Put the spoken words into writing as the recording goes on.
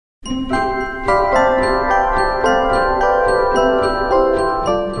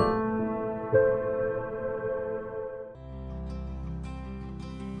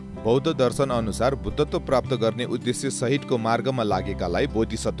बौद्ध दर्शन अनुसार बुद्धत्व प्राप्त गर्ने उद्देश्य सहितको मार्गमा लागेकालाई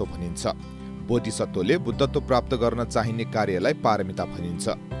बोधिसत्व भनिन्छ। बोधिसत्वले बुद्धत्व प्राप्त गर्न चाहिने कार्यलाई पारमिता भनिन्छ।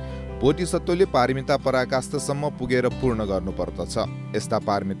 बोधिसत्वले पारमिता पराकाष्ठसम्म पुगेर पूर्ण गर्नुपर्दछ। यस्ता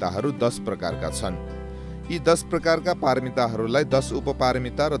पारमिताहरू 10 प्रकारका छन्। यी 10 प्रकारका पारमिताहरूलाई 10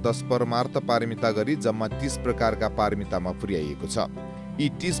 उपपारमिता र 10 परमार्थ पारमिता गरी जम्मा 30 प्रकारका पारमितामा पुर्याइएको छ। यी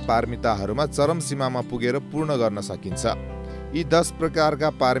 30 पारमिताहरूमा चरम सीमामा पुगेर पूर्ण गर्न सकिन्छ। यी 10 प्रकारका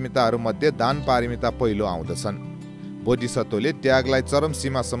पारमिताहरूमध्ये दान पारमिता पहिलो आउँदछन्। बोधिसत्वले त्यागलाई चरम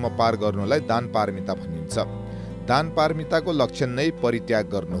सीमासम्म पार गर्नुलाई दान पारमिता भनिन्छ। दान पारमिताको लक्षण नै परित्याग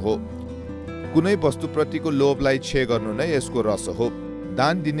गर्नु हो। कुनै वस्तुप्रतिको लोभलाई क्षय गर्नु नै यसको रस हो।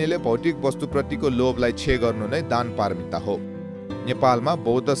 दान दिनेले भौतिक वस्तुप्रतिको लोभलाई क्षय गर्नु नै दान पारमिता हो। नेपालमा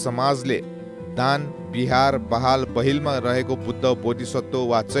बौद्ध समाजले दान बिहार बहाल बहिलमा रहेको बुद्ध बोधिसत्व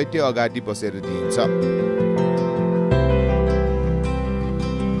वा चैत्य अगाडि बसेर दिइन्छ।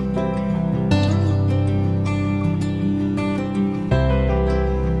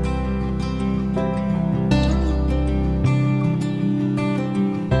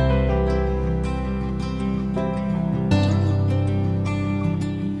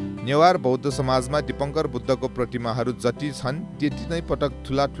 नेवार बौद्ध समाजमा दीपङ्कर बुद्धको प्रतिमाहरू जति छन् त्यति नै पटक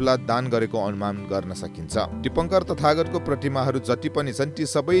ठुला ठुला दान गरेको अनुमान गर्न सकिन्छ। दीपङ्कर तथागतको प्रतिमाहरू जति पनि छन् ती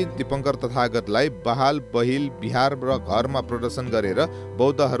सबै दीपङ्कर तथागतलाई बहाल बहिल बिहार र घरमा प्रदर्शन गरेर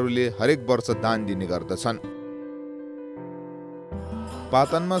बौद्धहरूले हरेक वर्ष दान दिने गर्दछन्।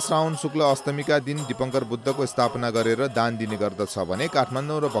 पाटनमा श्रावण शुक्ल अष्टमीका दिन दीपङ्कर बुद्धको स्थापना गरेर दान दिने गर्दछ भने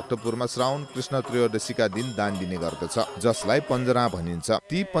काठमाडौँ र भक्तपुरमा श्रावण कृष्ण त्रयोदशीका दिन दान दिने गर्दछ, जसलाई पञ्जरा भनिन्छ।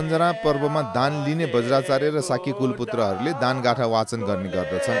 ती पञ्जरा पर्वमा दान लिने वज्राचार्य र साकी कुलपुत्रहरूले दानगाथा वाचन गर्ने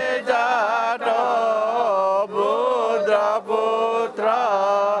गर्दछन्।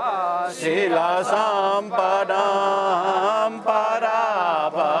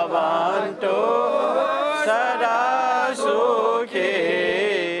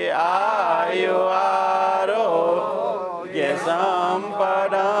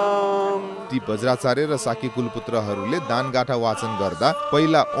 ती वज्राचार्य र साकी कुलपुत्रहरूले दानगाथा वाचन गर्दा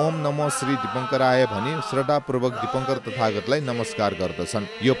पहिला ओम नमो श्री दीपङ्कराय भनी श्रद्धापूर्वक दीपङ्कर तथागतलाई नमस्कार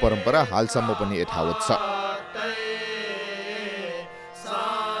गर्दछन्। यो परम्परा हालसम्म पनि यथावत छ।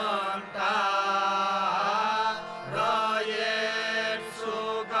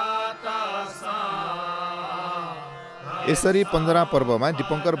 यसरी पञ्जरा पर्वमा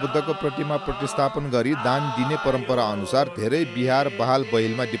दीपङ्कर बुद्धको प्रतिमा प्रतिस्थापन गरी दान दिने परम्परा अनुसार धेरै बिहार बहाल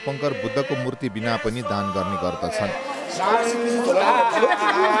बहिलमा दीपङ्कर बुद्धको मूर्ति बिना पनि दान गर्ने गर्दछन्।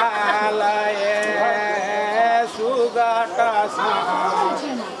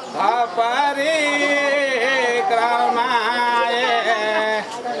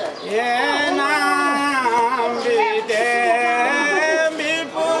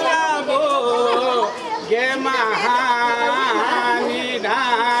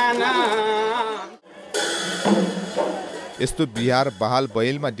 यस्तो बिहार बहाल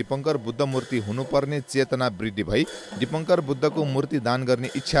बहिलमा दीपङ्कर बुद्ध मूर्ति हुनुपर्ने चेतना वृद्धि भई दीपङ्कर बुद्धको मूर्ति दान गर्ने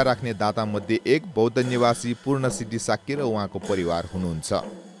इच्छा राख्ने दाता मध्ये एक बौद्ध निवासी पूर्ण सिद्धि साक्य र उहाँको परिवार हुनुहुन्छ।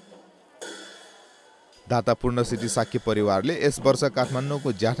 दाता पूर्ण सिद्धि साक्य परिवारले यस वर्ष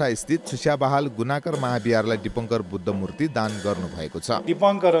काठमाडौँको ज्याठा स्थित छुस्याबहाल गुनाकर महाविहारलाई दीपङ्कर बुद्ध मूर्ति दान गर्नु भएको छ।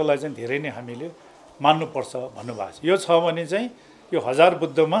 दीपङ्करलाई चाहिँ धेरै नै हामीले मान्नुपर्छ भन्नुभएको छ। यो छ भने चाहिँ यो 1000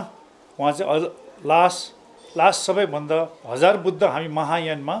 बुद्धमा उहाँ चाहिँ लास्ट सबैभन्दा 1000 बुद्ध हामी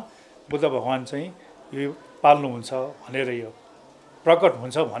महायानमा बुद्ध भगवान चाहिँ यो पाल्नुहुन्छ भनेर यो प्रकट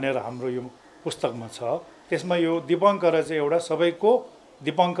हुन्छ भनेर हाम्रो यो पुस्तकमा छ। त्यसमा यो दीपङ्कर चाहिँ एउटा सबैको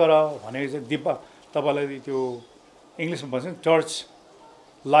दीपङ्कर भनेको चाहिँ तपाईँलाई त्यो इङ्ग्लिसमा भन्छ चर्च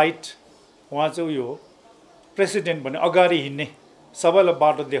लाइट। उहाँ चाहिँ उयो प्रेसिडेन्ट भने अगाडि हिँड्ने सबैलाई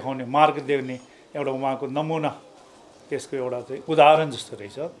बाटो देखाउने मार्ग देखाउने एउटा उहाँको नमुना त्यसको एउटा चाहिँ उदाहरण जस्तो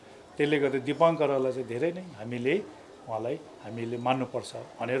रहेछ। त्यसले गर्दा दीपङ्करलाई चाहिँ धेरै नै हामीले मान्नुपर्छ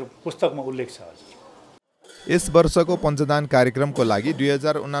भनेर पुस्तकमा उल्लेख छ। यस वर्षको पञ्चदान कार्यक्रमको लागि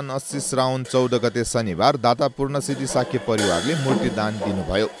 2079 श्रावण 14 गते शनिबार दाता पूर्ण सिद्धि साक्य परिवारले मूर्ति दान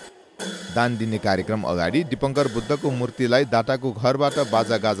दिनुभयो। दान दिने कार्यक्रम अगाडि दीपङ्कर बुद्धको मूर्तिलाई दाताको घरबाट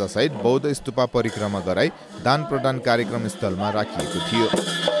बाजागाजा सहित बौद्ध स्तूपा परिक्रमा गराई दान प्रदान कार्यक्रम स्थलमा राखिएको थियो।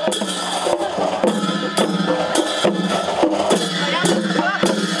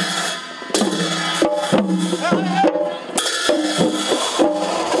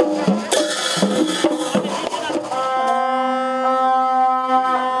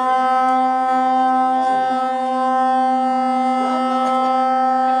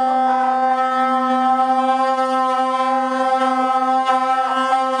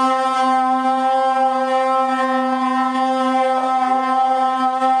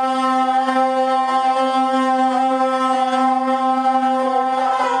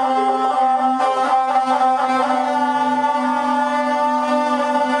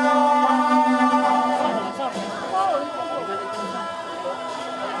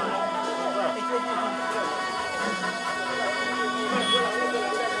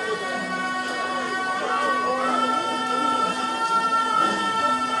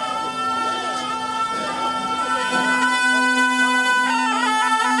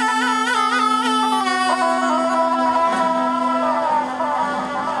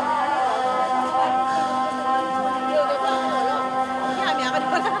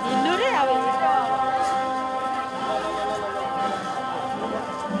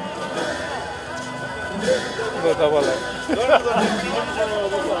 तपाईँलाई।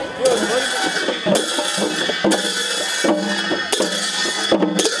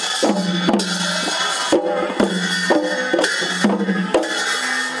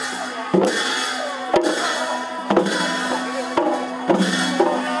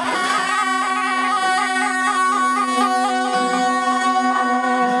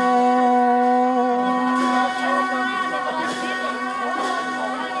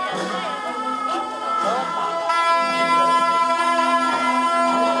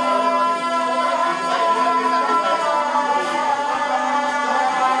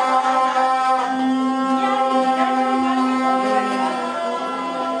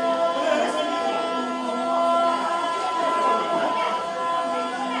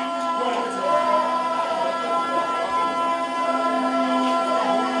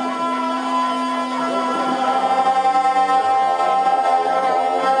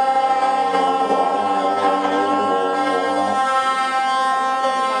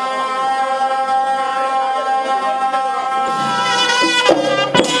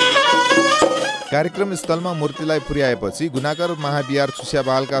 कार्यक्रम स्थलमा मूर्तिलाई पुर्याएपछि गुनाकर महाविहार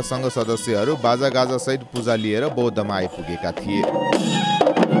छुस्याबालका सङ्घ सदस्यहरू बाजागाजासहित पूजा लिएर बौद्धमा आइपुगेका थिए।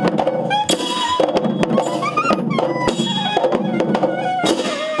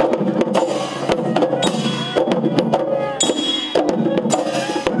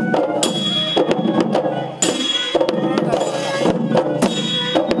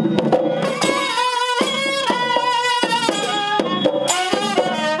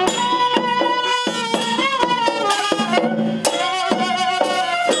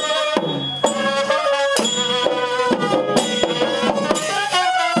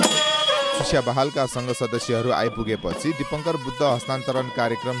 बहालका सङ्घ सदस्यहरू आइपुगेपछि दीपङ्कर बुद्ध हस्तान्तरण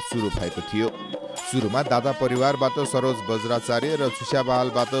कार्यक्रम सुरु भएको थियो। सुरुमा दादा परिवारबाट सरोज वज्राचार्य र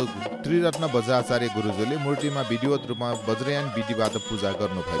छुस्याबहालबाट त्रिरत्न वज्राचार्य गुरुजूले मूर्तिमा विधिवत रूपमा वज्रयान विधिबाट पूजा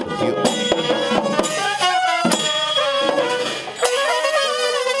गर्नुभएको थियो।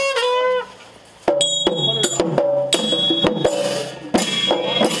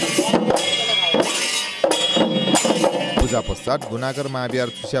 पूजा पश्चात गुनाकर महाविहार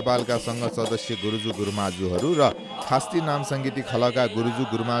छुस्याबालका सङ्घ सदस्य गुरुजू गुरुमाजुहरू र खास्ती नाम सङ्गीती खलका गुरुजू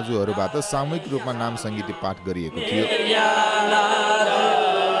गुरुमाजुहरूबाट सामूहिक रूपमा नाम सङ्गीती पाठ गरिएको थियो।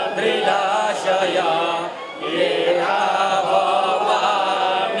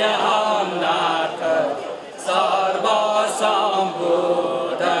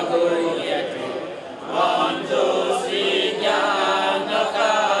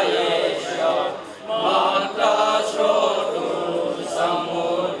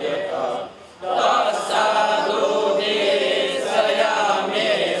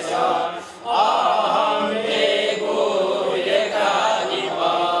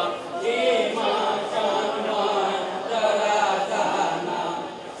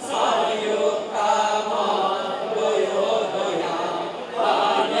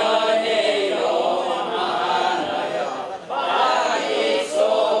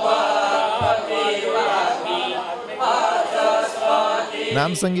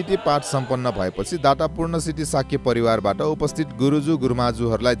 नाम सङ्गीती पाठ सम्पन्न भएपछि दाटा पूर्णसिद्धि शाक्य परिवारबाट उपस्थित गुरुजू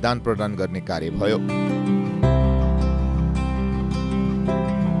गुरुमाजुहरूलाई दान प्रदान गर्ने कार्य भयो।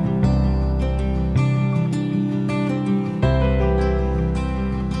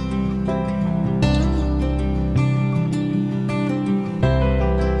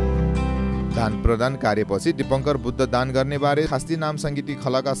 दान प्रदान कार्यपछि दीपङ्कर बुद्ध दान गर्ने बारे खास्ती नाम सङ्गीती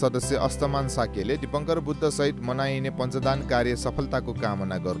खलका सदस्य अस्तमान साक्यले दीपङ्कर बुद्ध सहित मनाइने पञ्चदान कार्य सफलताको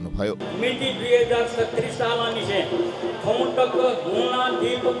कामना गर्नुभयो। मिति 2037 सालनिसे थौटक गुना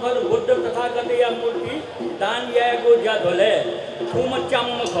दीपङ्कर बुद्ध तथागतया मूर्ति दान याएको ज्याधोले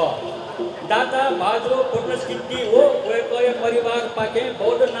थुमच्याम्म ख दाता भाजो पूर्णसिद्धि हो वयकय परिवार पाके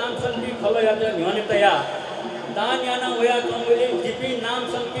बौद्ध नाम सङ्गीत खलया न्यूनतया दान याना वया चंगुली जीपी नाम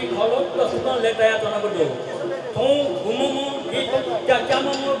संकी खलो प्रस्तुत लेता या तना बदो थौ गुममु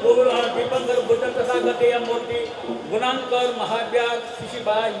चाचामु दीपंकर बुद्ध तथागत या मूर्ति गुणांकर महाव्याग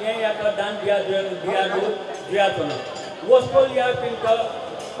शिशिबा ये या दान दिया तना वस्तुल या पिंक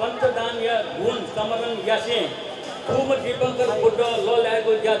पंचदान या गुण समरण यासे थुम दीपंकर बुद्ध लो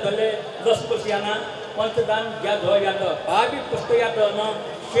लागो ज्या धले जसको सियाना पंचदान ज्या ध या त भावी पुस्त या त न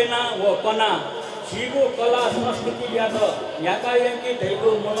सेना व कना जीवो कला संस्कृति याद याकायंकी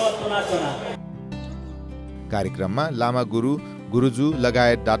धैगो मनोतनाचना। कार्यक्रममा लामा गुरु गुरुजू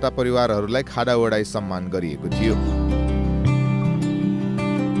लगायत दाता परिवारहरूलाई खाडा ओडाई सम्मान गरिएको थियो।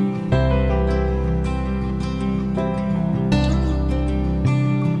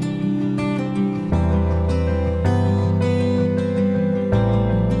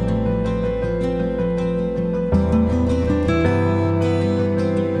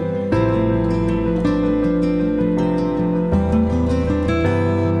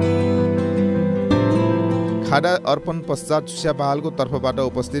 खाडा अर्पण पश्चात सुस्या बहालको तर्फबाट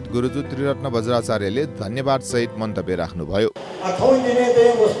उपस्थित गुरुजु त्रिरत्न वज्राचार्यले धन्यवाद सहित मन्तव्य राख्नुभयो। आठौं दिने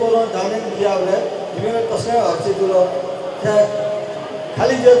चाहिँ उसको दानेन बियावले दिने तसै हर्षितुलो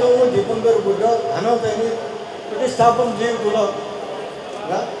खाली जेतौँ दीपंकर बुद्ध हानो चाहिँ प्रतिष्ठापन चाहिँ गुलो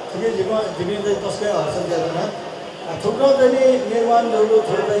र ठिकै जीवन चाहिँ तसै हर्ष जेतना थुप्रो चाहिँ निर्माण गर्नु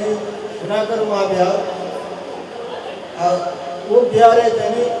छोड्दै गुनाकर महाविहार वो बिहारे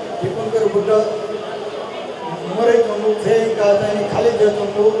चाहिँ दीपंकर बुद्ध मरे तुमको थे का चाहिँ खाली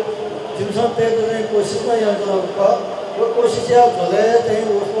जेतौँ जिनसन ते चाहिँ कोशिश में यंत्र वो कोशिश या भले चाहिँ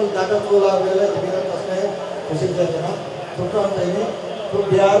उसको डाटा तोला बेला दिने तसै खुशी जेतना थुप्रो चाहिँ तो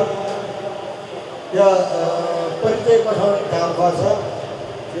बिहार या परिचय पठाउन ध्यान गर्छ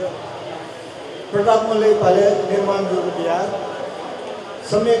प्रतापमले पाले निर्माण गर्नु बिहार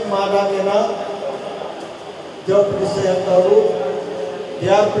सम्यक माडामेना जो प्रतिष्ठायन्तहरू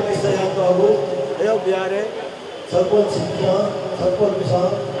बिहार प्रतिष्ठायन्तहरू यो बिहारे सरपञ्च शिक्षा सरपञ्च विषय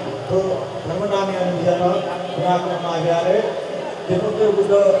तो धर्मदानी अनुसार गुनाको माबिहारे दीपंकर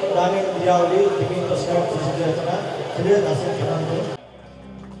बुद्ध दाने बिहावली दिपिन तस्कर खुशी जेतना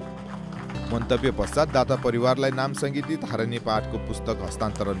मन्तव्य पश्चात दाता परिवारलाई नाम सङ्गीत धारणी पाठको पुस्तक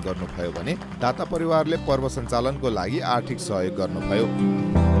हस्तान्तरण गर्नुभयो भने दाता परिवारले पर्व सञ्चालनको लागि आर्थिक सहयोग गर्नुभयो।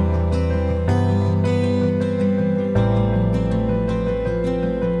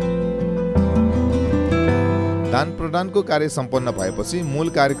 दान प्रदानको कार्य सम्पन्न भएपछि मूल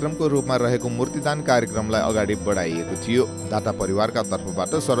कार्यक्रमको रूपमा रहेको मूर्तिदान कार्यक्रमलाई अगाडि बढाइएको थियो। दाता परिवारका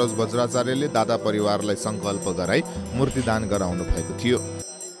तर्फबाट सरोज वज्राचार्यले दाता परिवारलाई संकल्प गराई मूर्तिदान गराउनु भएको थियो।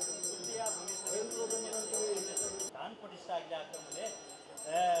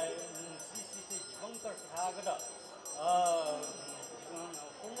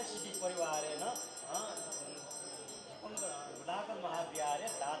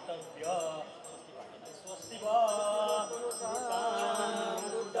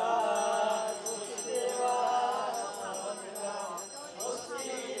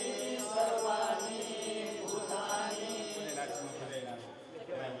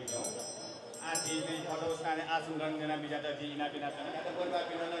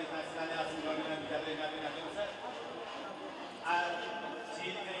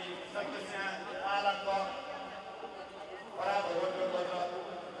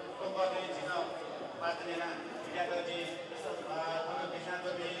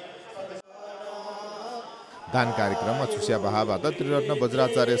 दान कार्यक्रममा छुस्या बहाबाट त्रिरत्न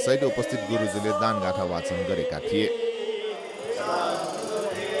वज्राचार्य सहित उपस्थित गुरुजुले दान गाथा वाचन गरेका थिए।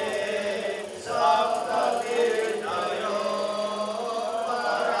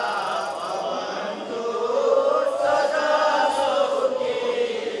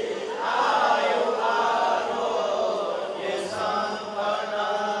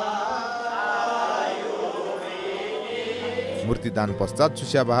 मूर्तिदान पश्चात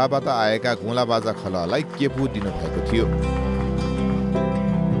छुस्या बहाबाट आएका गुला बाजा खलालाई केपु दिनुभएको थियो।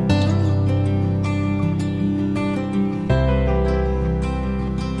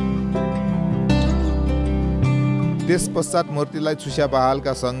 त्यस पश्चात मूर्तिलाई छुस्या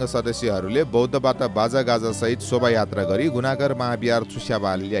बहालका संघ सदस्यहरूले बौद्धबाट बाजा गाजा सहित शोभायात्रा गरी गुनागर महाविहार छुस्या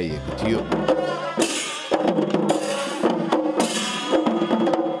बहाल ल्याइएको थियो।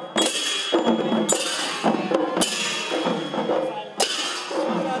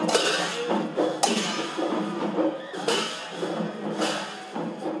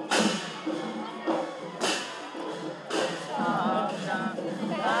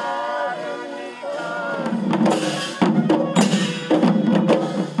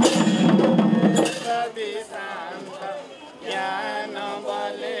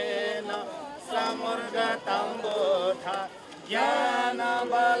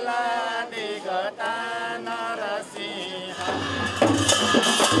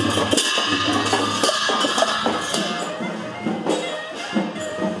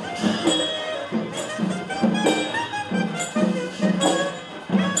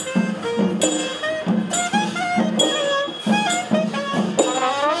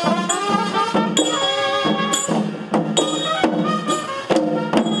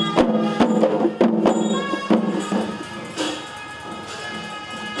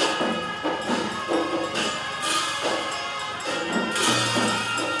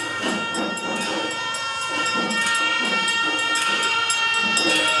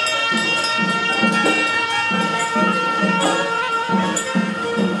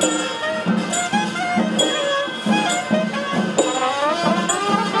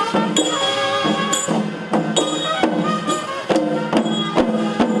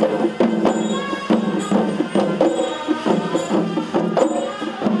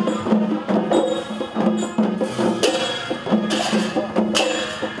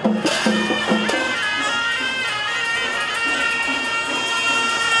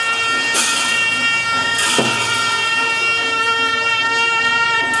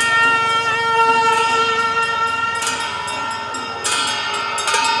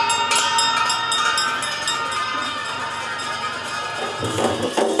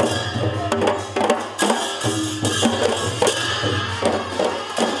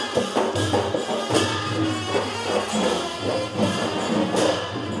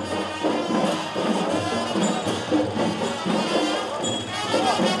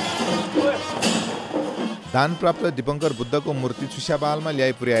 दानप्राप्त दीपङ्कर बुद्धको मूर्ति छुस्याबालमा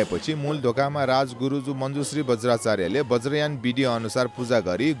ल्याइ पुर्याएपछि मूल ढोकामा राजगुरुजु मञ्जुश्री वज्राचार्यले वज्रयान विधि अनुसार पूजा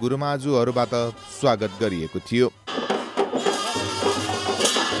गरी गुरुमाजुहरूबाट स्वागत गरिएको थियो।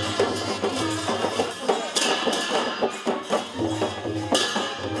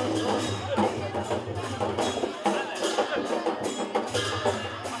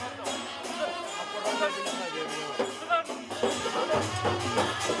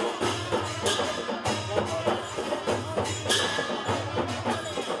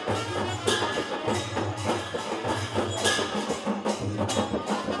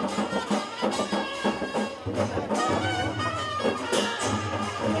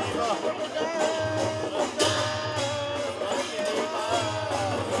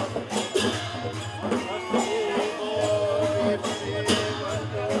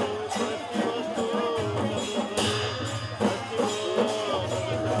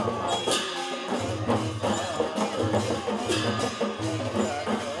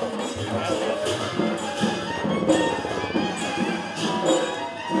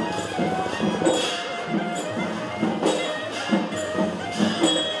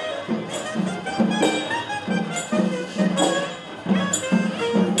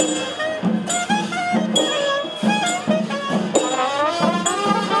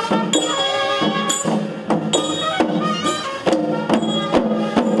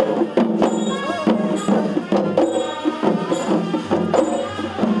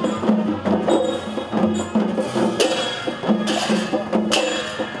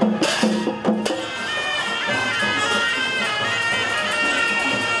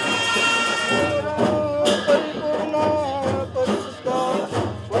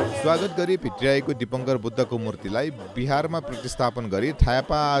 स्वागत गरी भित्र्याएको दीपङ्कर बुद्धको मूर्तिलाई बिहारमा प्रतिस्थापन गरी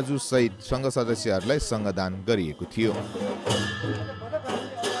थापा आजु सहित सङ्घ सदस्यहरूलाई सङ्घदान गरिएको थियो।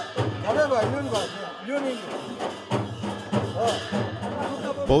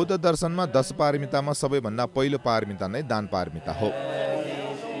 बौद्ध दर्शनमा 10 पारमितामा सबैभन्दा पहिलो पारमिता नै दान पारमिता हो।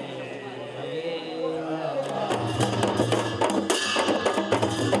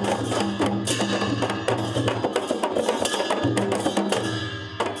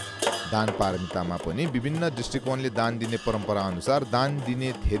 दान पारमितामा पनि विभिन्न दृष्टिकोणले दान दिने परम्परा अनुसार दान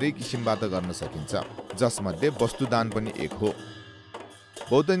दिने धेरै किसिमबाट गर्न सकिन्छ, जसमध्ये वस्तुदान पनि एक हो।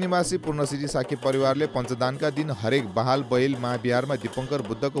 बौद्ध निवासी पूर्णश्री साके परिवारले पञ्चदानका दिन हरेक बहाल बहिल महाविहारमा दीपङ्कर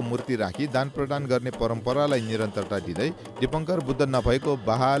बुद्धको मूर्ति राखी दान प्रदान गर्ने परम्परालाई निरन्तरता दिँदै दीपङ्कर बुद्ध नभएको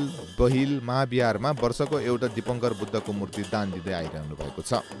बहाल बहिल महाविहारमा वर्षको एउटा दीपङ्कर बुद्धको मूर्ति दान दिँदै आइरहनु भएको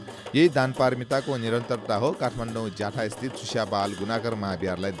छ। यही दान पारमिताको निरन्तरता हो काठमाडौँ जाठा स्थित सुस्याबाल गुनाकर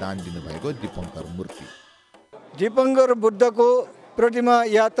महाविहारलाई दान दिनुभएको दीपङ्कर मूर्ति। दीपङ्कर बुद्धको प्रतिमा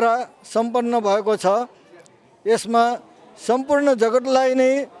यात्रा सम्पन्न भएको छ। यसमा सम्पूर्ण जगतलाई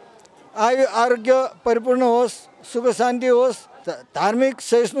नै आयु आरोग्य परिपूर्ण होस्, सुख शान्ति होस्, धार्मिक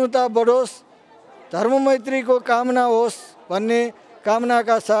सहिष्णुता बढोस्, धर्ममैत्रीको कामना होस् भन्ने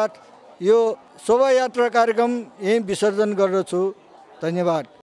कामनाका साथ यो शोभायात्रा कार्यक्रम यही विसर्जन गर्दछु। धन्यवाद।